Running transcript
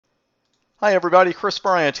Hi everybody, Chris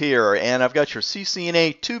Bryant here, and I've got your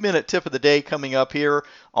CCNA 2-minute tip of the day coming up here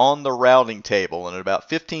on the routing table. And in about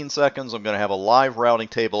 15 seconds, I'm going to have a live routing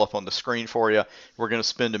table up on the screen for you. We're going to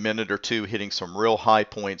spend a minute or two hitting some real high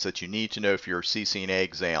points that you need to know for your CCNA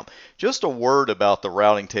exam. Just a word about the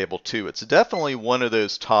routing table too. It's definitely one of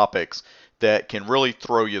those topics that can really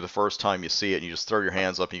throw you the first time you see it, and you just throw your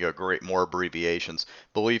hands up and you go, great, more abbreviations.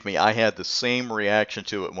 Believe me, I had the same reaction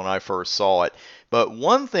to it when I first saw it. But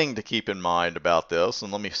one thing to keep in mind about this,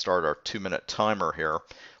 and let me start our 2-minute timer here.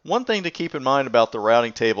 One thing to keep in mind about the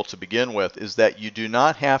routing table to begin with is that you do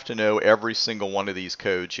not have to know every single one of these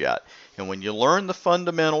codes yet. And when you learn the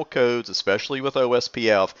fundamental codes, especially with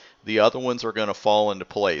OSPF, the other ones are going to fall into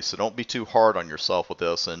place. So don't be too hard on yourself with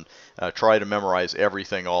this and try to memorize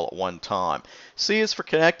everything all at one time. C is for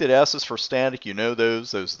connected, S is for static. You know those.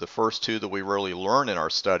 Those are the first two that we really learn in our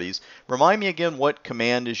studies. Remind me again what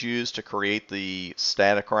command is used to create the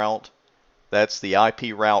static route. That's the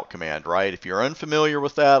IP route command, right? If you're unfamiliar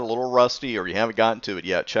with that, a little rusty, or you haven't gotten to it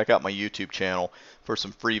yet, check out my YouTube channel for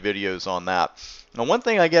some free videos on that. Now, one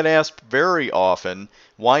thing I get asked very often,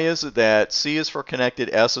 why is it that C is for connected,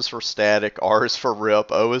 S is for static, R is for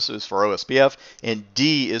RIP, O is for OSPF, and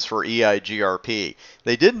D is for EIGRP?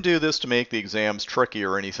 They didn't do this to make the exams tricky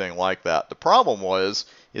or anything like that. The problem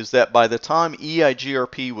is that by the time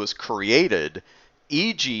EIGRP was created,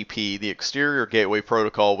 EGP, the Exterior Gateway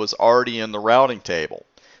Protocol, was already in the routing table.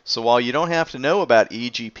 So while you don't have to know about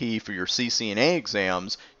EGP for your CCNA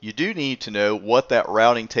exams, you do need to know what that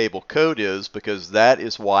routing table code is, because that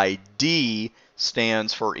is why D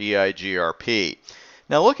stands for EIGRP.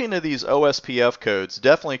 Now, looking at these OSPF codes,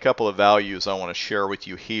 definitely a couple of values I want to share with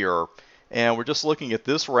you here. And we're just looking at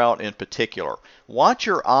this route in particular. Watch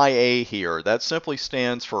your IA here. That simply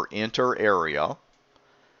stands for Enter Area.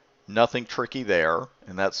 Nothing tricky there,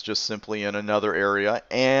 and that's just simply in another area.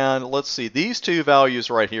 And let's see, these two values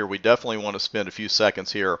right here, we definitely want to spend a few seconds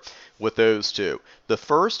here with those two. The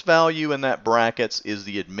first value in that brackets is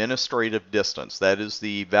the administrative distance. That is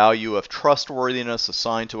the value of trustworthiness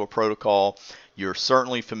assigned to a protocol. You're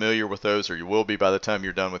certainly familiar with those, or you will be by the time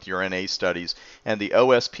you're done with your NA studies. And the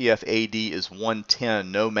OSPF AD is 110,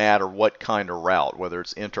 no matter what kind of route, whether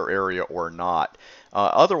it's inter-area or not.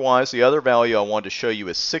 Otherwise, the other value I wanted to show you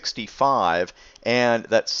is 65, and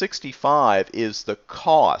that 65 is the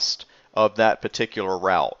cost of that particular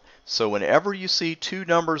route. So whenever you see two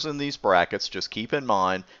numbers in these brackets, just keep in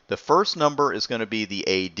mind the first number is going to be the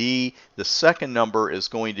AD, the second number is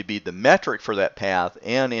going to be the metric for that path,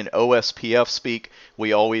 and in OSPF speak,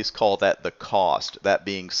 we always call that the cost, that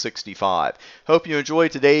being 65. Hope you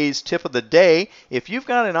enjoyed today's tip of the day. If you've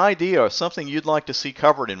got an idea or something you'd like to see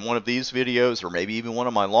covered in one of these videos, or maybe even one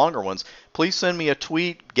of my longer ones, please send me a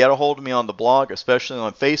tweet, get a hold of me on the blog, especially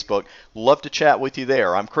on Facebook. Love to chat with you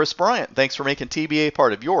there. I'm Chris Bryant. Thanks for making TBA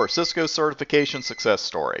part of your Cisco certification success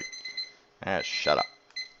story. Shut up.